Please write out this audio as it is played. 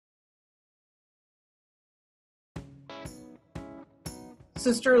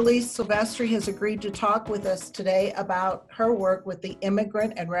Sister Elise Silvestri has agreed to talk with us today about her work with the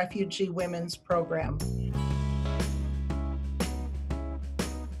Immigrant and Refugee Women's Program.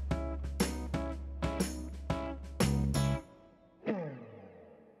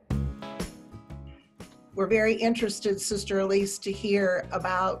 We're very interested, Sister Elise, to hear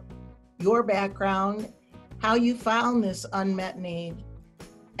about your background, how you found this unmet need,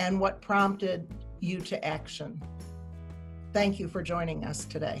 and what prompted you to action. Thank you for joining us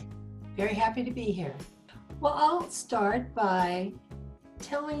today. Very happy to be here. Well, I'll start by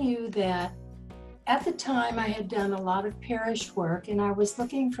telling you that at the time I had done a lot of parish work and I was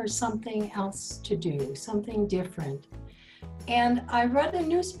looking for something else to do, something different. And I read a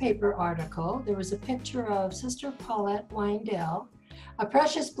newspaper article. There was a picture of Sister Paulette Weindell, a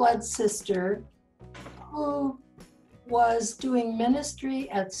precious blood sister who was doing ministry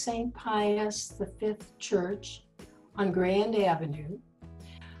at St. Pius V Church on Grand Avenue.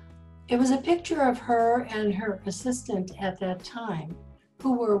 It was a picture of her and her assistant at that time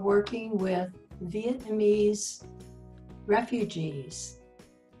who were working with Vietnamese refugees.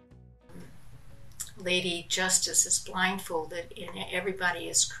 Lady Justice is blindfolded and everybody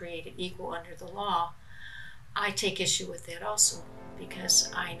is created equal under the law. I take issue with that also because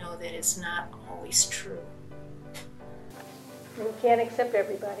I know that it's not always true. We can't accept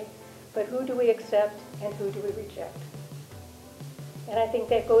everybody, but who do we accept and who do we reject? And I think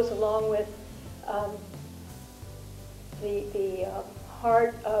that goes along with the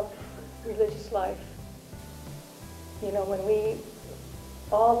heart of religious life. You know,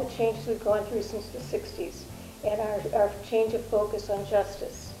 all the changes we've gone through since the 60s and our change of focus on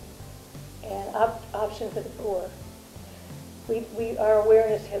justice and option for the poor, our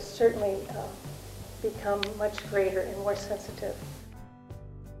awareness has certainly become much greater and more sensitive.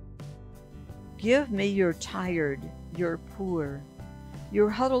 Give me your tired, your poor, your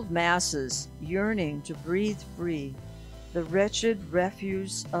huddled masses yearning to breathe free, the wretched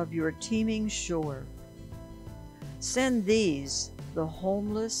refuse of your teeming shore. Send these, the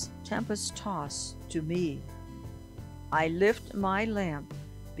homeless tempest-tossed, to me. I lift my lamp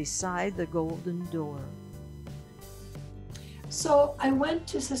beside the golden door. So I went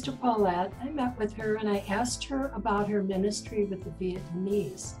to Sister Paulette, I met with her, and I asked her about her ministry with the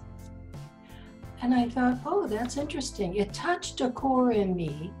Vietnamese. And I thought, oh, that's interesting. It touched a core in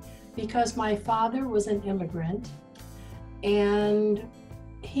me because my father was an immigrant and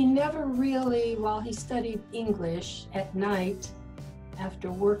he never really, while he studied English at night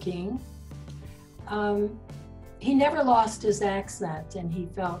after working, he never lost his accent and he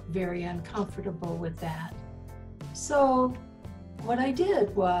felt very uncomfortable with that. So what I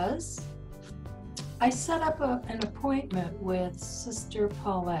did was I set up an appointment with Sister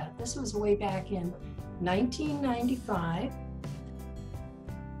Paulette. This was way back in 1995.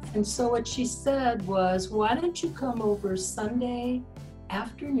 And so what she said was, why don't you come over Sunday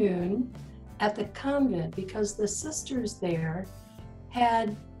afternoon at the convent, because the sisters there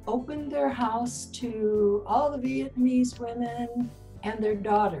had opened their house to all the Vietnamese women and their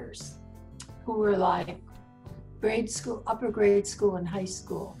daughters who were like grade school, upper grade school and high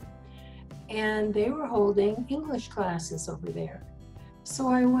school. And they were holding English classes over there. So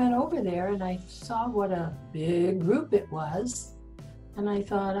I went over there and I saw what a big group it was. And I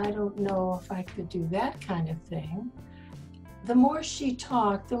thought, I don't know if I could do that kind of thing. The more she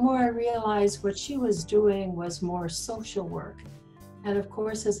talked, the more I realized what she was doing was more social work. And of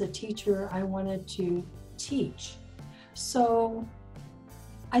course, as a teacher, I wanted to teach. So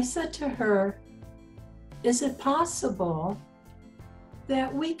I said to her, is it possible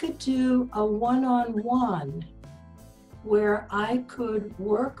that we could do a one-on-one where I could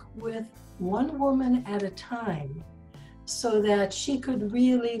work with one woman at a time so that she could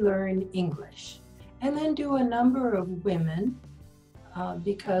really learn English, and then do a number of women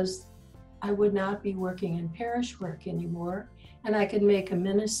because I would not be working in parish work anymore, and I could make a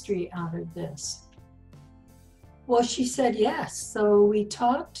ministry out of this. Well, she said yes. So we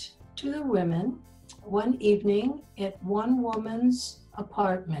talked to the women one evening at one woman's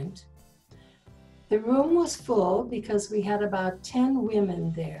apartment. The room was full because we had about 10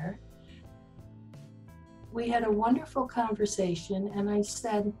 women there. We had a wonderful conversation and I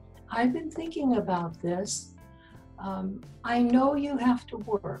said, I've been thinking about this. I know you have to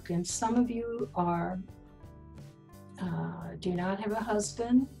work and some of you do not have a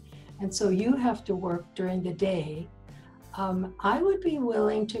husband, and so you have to work during the day. I would be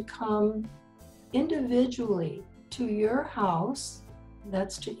willing to come individually to your house,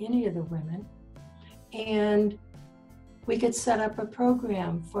 that's to any of the women, and we could set up a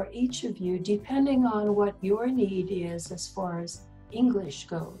program for each of you depending on what your need is as far as English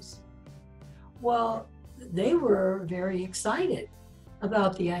goes. Well, they were very excited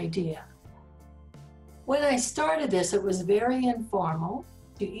about the idea. When I started this, it was very informal.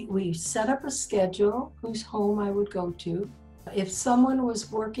 We set up a schedule, whose home I would go to. If someone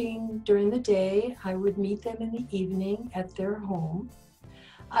was working during the day, I would meet them in the evening at their home.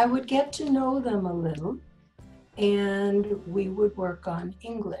 I would get to know them a little, and we would work on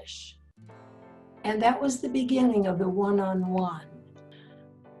English. And that was the beginning of the one-on-one.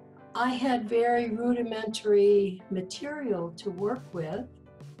 I had very rudimentary material to work with,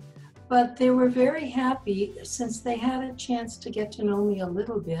 but they were very happy since they had a chance to get to know me a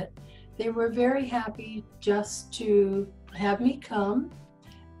little bit. They were very happy just to have me come,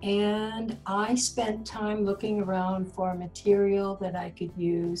 and I spent time looking around for material that I could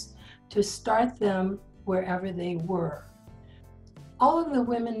use to start them wherever they were. All of the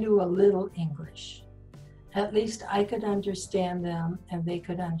women knew a little English. At least I could understand them and they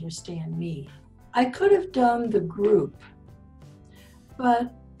could understand me. I could have done the group,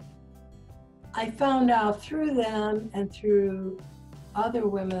 but I found out through them and through other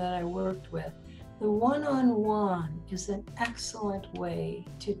women that I worked with, the one-on-one is an excellent way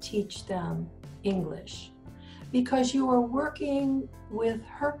to teach them English because you are working with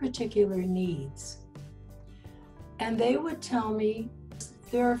her particular needs. And they would tell me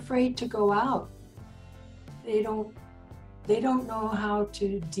they're afraid to go out. They don't know how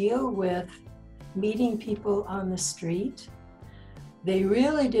to deal with meeting people on the street. They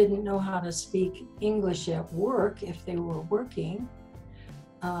really didn't know how to speak English at work if they were working.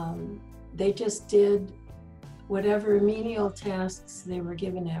 They just did whatever menial tasks they were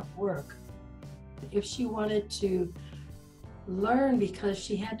given at work. If she wanted to learn because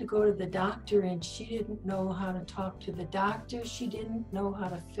she had to go to the doctor and she didn't know how to talk to the doctor, she didn't know how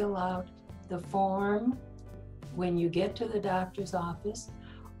to fill out the form when you get to the doctor's office,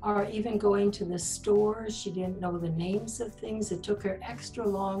 or even going to the store, she didn't know the names of things. It took her extra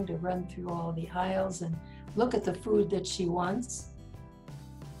long to run through all the aisles and look at the food that she wants.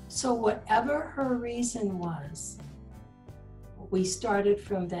 So whatever her reason was, we started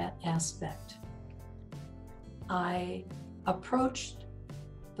from that aspect. I approached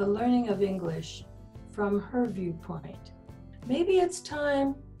the learning of English from her viewpoint. Maybe it's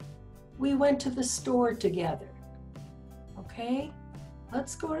time we went to the store together. Okay,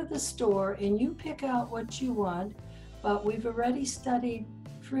 let's go to the store and you pick out what you want, but we've already studied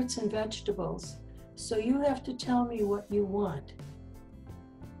fruits and vegetables, so you have to tell me what you want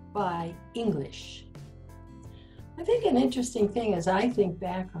by English. I think an interesting thing as I think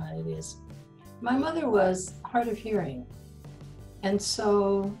back on it is my mother was hard of hearing, and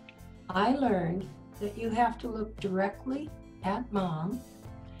so I learned that you have to look directly at Mom,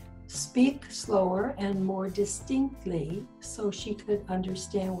 speak slower and more distinctly so she could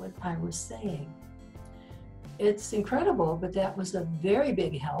understand what I was saying. It's incredible, but that was a very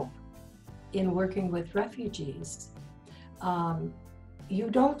big help in working with refugees. You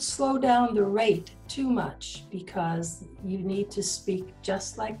don't slow down the rate too much because you need to speak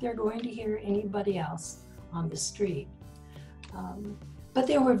just like they're going to hear anybody else on the street. But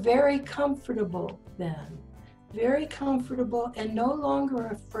they were very comfortable then. Very comfortable and no longer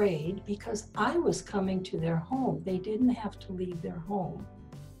afraid because I was coming to their home. They didn't have to leave their home.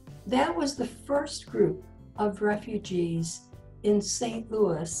 That was the first group of refugees in St.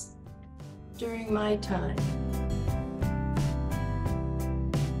 Louis during my time.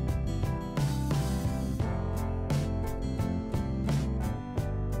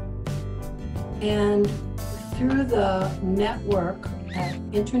 And through the network at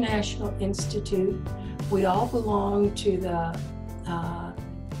International Institute, we all belonged to the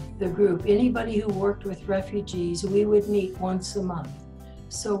group. Anybody who worked with refugees, we would meet once a month.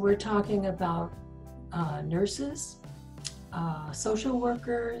 So we're talking about nurses, social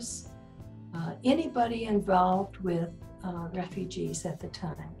workers, anybody involved with refugees at the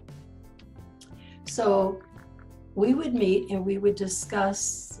time. So we would meet and we would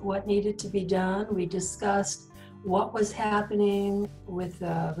discuss what needed to be done. We discussed what was happening with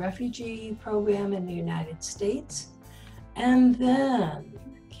the refugee program in the United States. And then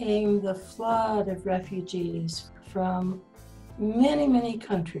came the flood of refugees from many, many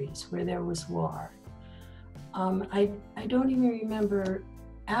countries where there was war. I don't even remember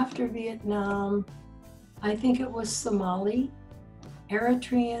after Vietnam. I think it was Somali,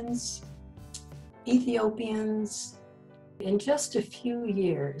 Eritreans, Ethiopians. In just a few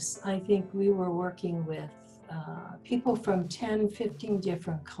years, I think we were working with people from 10, 15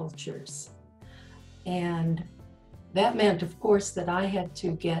 different cultures. And that meant, of course, that I had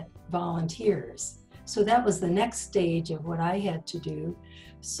to get volunteers So that was the next stage of what I had to do.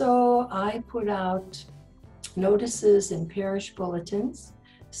 So I put out notices in parish bulletins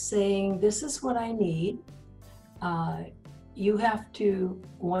saying, this is what I need. You have to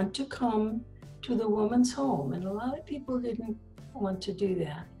want to come to the woman's home. And a lot of people didn't want to do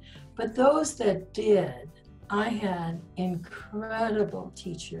that. But those that did, I had incredible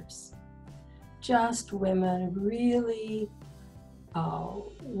teachers, just women really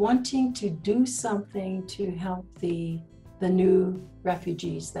wanting to do something to help the new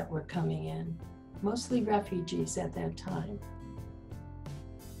refugees that were coming in, mostly refugees at that time.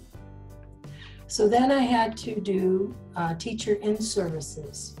 So then I had to do teacher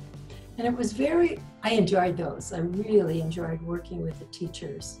in-services. And it was I enjoyed those. I really enjoyed working with the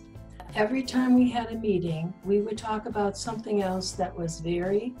teachers. Every time we had a meeting, we would talk about something else that was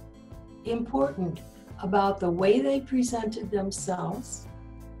very important about the way they presented themselves.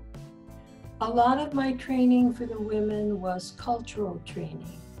 A lot of my training for the women was cultural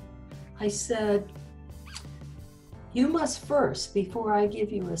training. I said, you must first, before I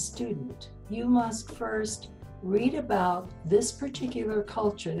give you a student, you must first read about this particular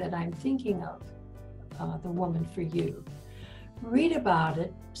culture that I'm thinking of, the woman for you. Read about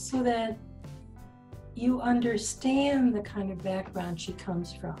it so that you understand the kind of background she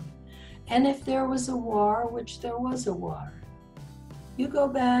comes from. And if there was a war, which there was a war, you go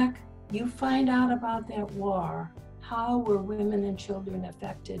back, you find out about that war. How were women and children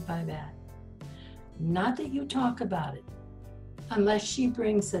affected by that? Not that you talk about it, unless she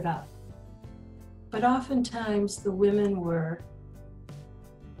brings it up. But oftentimes the women were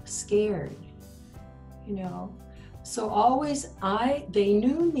scared, you know. So always they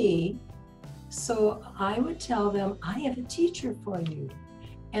knew me, so I would tell them, I have a teacher for you,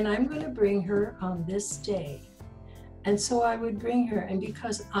 and I'm going to bring her on this day. And so I would bring her, and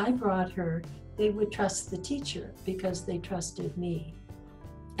because I brought her, they would trust the teacher because they trusted me.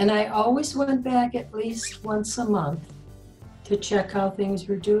 And I always went back at least once a month to check how things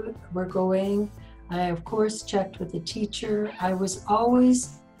were going. I, of course, checked with the teacher. I was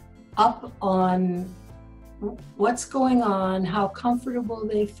always up on what's going on, how comfortable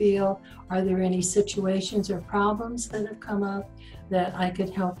they feel, are there any situations or problems that have come up that I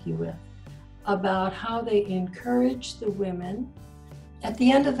could help you with, about how they encourage the women. At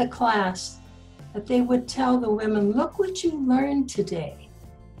the end of the class, that they would tell the women, look what you learned today.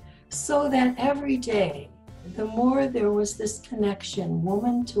 So that every day, the more there was this connection,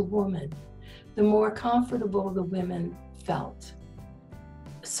 woman to woman, the more comfortable the women felt.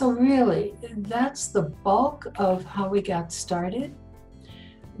 So really, that's the bulk of how we got started.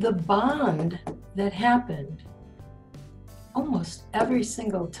 The bond that happened almost every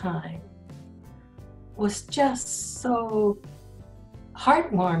single time was just so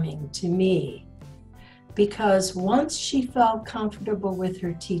heartwarming to me, because once she felt comfortable with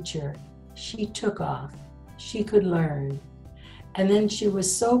her teacher, she took off. She could learn. And then she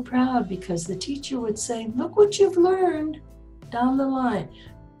was so proud because the teacher would say, look what you've learned down the line.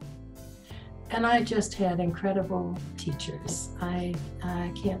 And I just had incredible teachers. I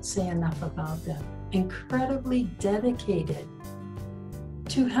can't say enough about them. Incredibly dedicated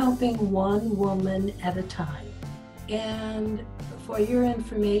to helping one woman at a time. And for your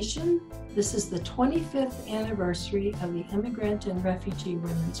information, this is the 25th anniversary of the Immigrant and Refugee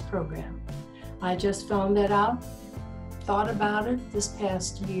Women's Program. I just found that out, thought about it this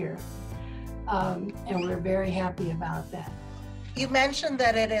past year, and we're very happy about that. You mentioned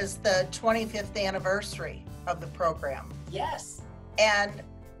that it is the 25th anniversary of the program. Yes. And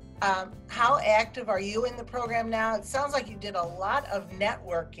how active are you in the program now? It sounds like you did a lot of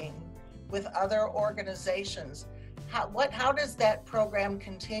networking with other organizations. How does that program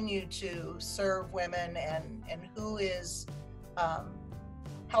continue to serve women, and who is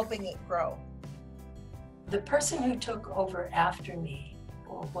helping it grow? The person who took over after me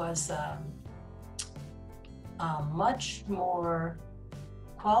was much more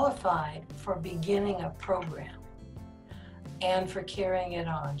qualified for beginning a program and for carrying it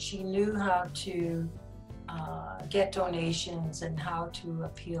on. She knew how to get donations and how to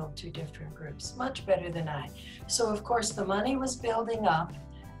appeal to different groups much better than I. So of course the money was building up,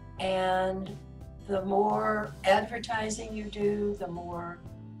 and the more advertising you do, the more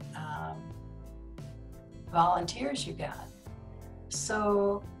volunteers you got.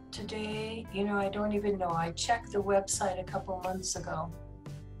 So today, you know, I don't even know. I checked the website a couple months ago.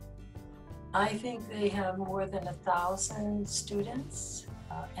 I think they have more than 1,000 students,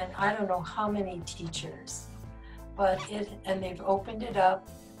 and I don't know how many teachers. And they've opened it up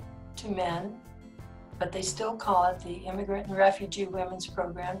to men, but they still call it the Immigrant and Refugee Women's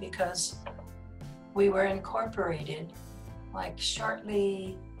Program because we were incorporated, like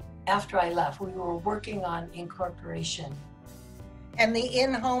shortly after I left. We were working on incorporation. And the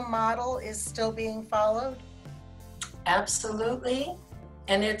in-home model is still being followed? Absolutely.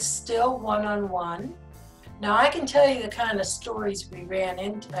 And it's still one-on-one. Now, I can tell you the kind of stories we ran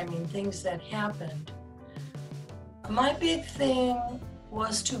into, things that happened. My big thing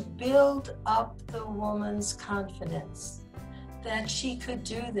was to build up the woman's confidence that she could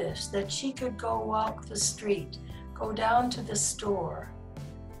do this, that she could go walk the street, go down to the store,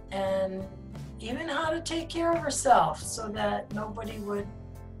 and even how to take care of herself so that nobody would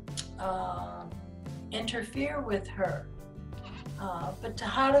interfere with her. But to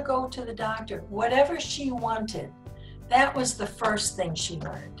how to go to the doctor, whatever she wanted, that was the first thing she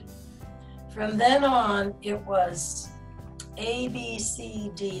learned. From then on, it was A, B,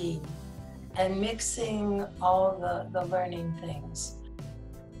 C, D, and mixing all the learning things.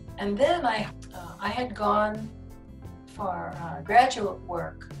 And then I had gone for graduate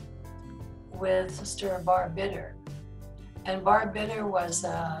work with Sister Barb Bitter. And Barb Bitter was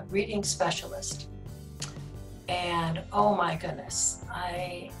a reading specialist. And oh my goodness,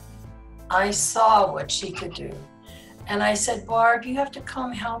 I saw what she could do. And I said, Barb, you have to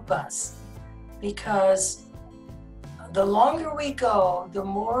come help us, because the longer we go, the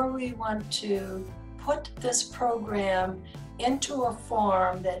more we want to put this program into a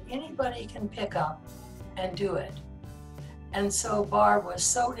form that anybody can pick up and do it. And so Barb was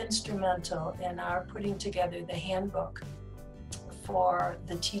so instrumental in our putting together the handbook for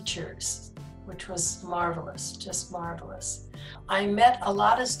the teachers, which was marvelous, just marvelous. I met a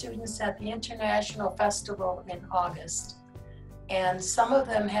lot of students at the International Festival in August, and some of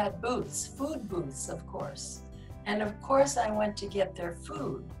them had booths, food booths, of course. And of course, I went to get their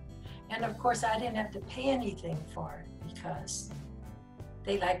food. And of course, I didn't have to pay anything for it because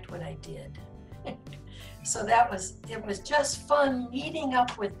they liked what I did. So it was just fun meeting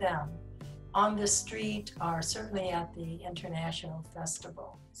up with them on the street or certainly at the International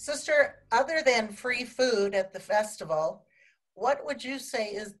Festival. Sister, other than free food at the festival, what would you say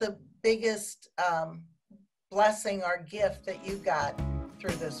is the biggest blessing or gift that you got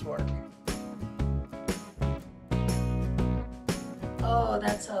through this work? Oh,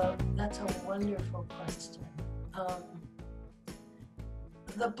 that's a wonderful question.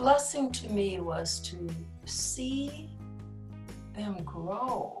 The blessing to me was to see them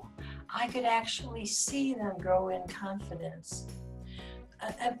grow. I could actually see them grow in confidence.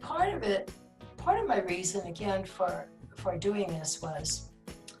 And part of my reason again for doing this was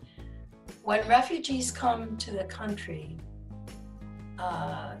when refugees come to the country,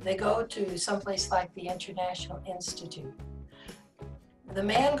 they go to someplace like the International Institute. The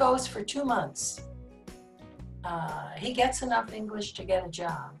man goes for 2 months. He gets enough English to get a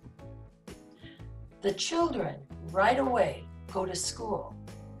job. The children right away go to school.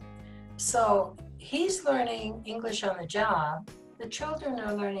 So he's learning English on the job. The children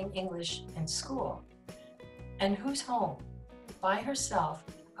are learning English in school. And who's home? By herself,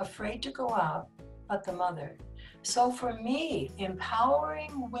 afraid to go out, but the mother. So for me,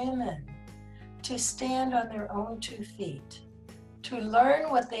 empowering women to stand on their own 2 feet, to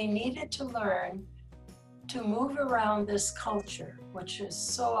learn what they needed to learn, to move around this culture, which is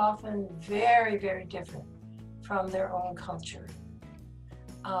so often very, very different from their own culture.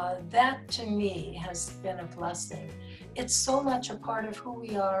 That to me has been a blessing. It's so much a part of who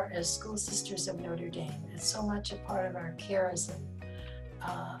we are as School Sisters of Notre Dame. It's so much a part of our charism.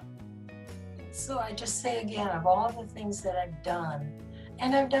 So I just say again, of all the things that I've done,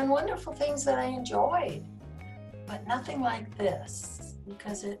 and I've done wonderful things that I enjoyed, but nothing like this,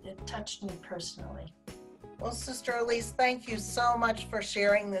 because it touched me personally. Well, Sister Elise, thank you so much for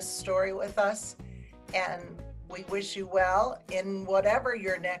sharing this story with us, and we wish you well in whatever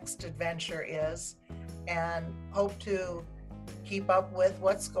your next adventure is, and hope to keep up with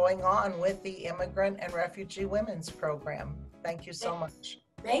what's going on with the Immigrant and Refugee Women's Program. Thank you so much.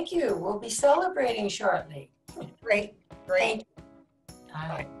 Thank you. We'll be celebrating shortly. Great. Thank you. All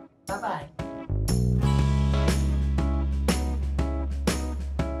right. Bye-bye.